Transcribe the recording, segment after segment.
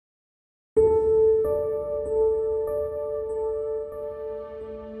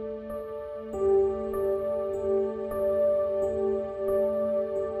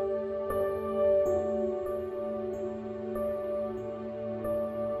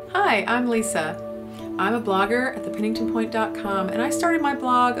Hi, I'm Lisa. I'm a blogger at thepenningtonpoint.com, and I started my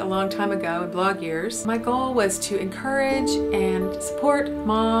blog a long time ago in blog years. My goal was to encourage and support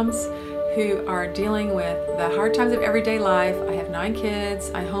moms who are dealing with the hard times of everyday life. I have 9 kids,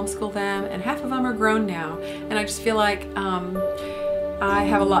 I homeschool them, and half of them are grown now. And I just feel like I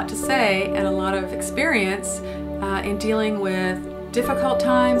have a lot to say and a lot of experience in dealing with difficult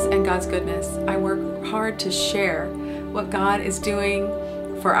times and God's goodness. I work hard to share what God is doing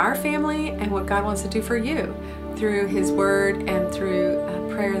for our family and what God wants to do for you through His Word and through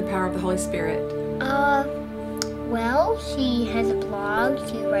prayer and the power of the Holy Spirit. Well, she has a blog.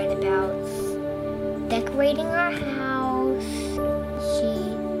 She writes about decorating our house.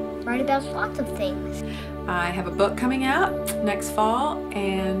 She writes about lots of things. I have a book coming out next fall,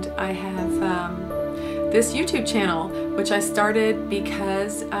 and I have this YouTube channel, which I started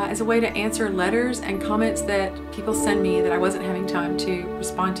because as a way to answer letters and comments that people send me that I wasn't having time to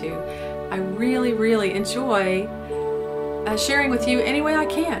respond to. I really enjoy sharing with you any way I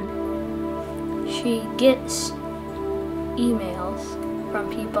can. She gets emails from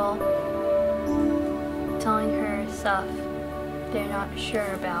people telling her stuff they're not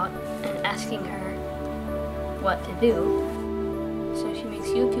sure about and asking her what to do. So she makes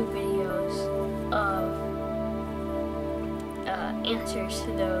YouTube videos of answers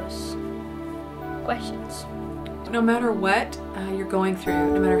to those questions. No matter what you're going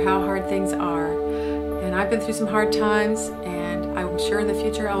through, no matter how hard things are, and I've been through some hard times, and I'm sure in the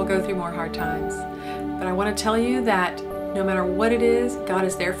future I will go through more hard times. But I want to tell you that no matter what it is, God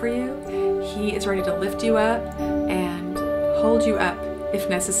is there for you. He is ready to lift you up and hold you up if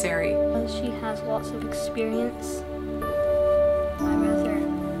necessary. She has lots of experience. I rather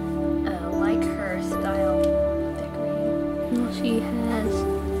like her style of decorating. She has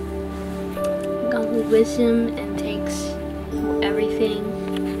godly wisdom and takes everything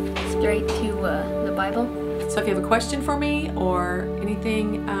straight to the Bible. So if you have a question for me or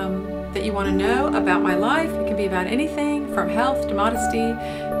anything that you want to know about my life, it can be about anything from health to modesty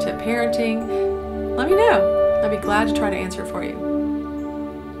to parenting, let me know. I'd be glad to try to answer it for you.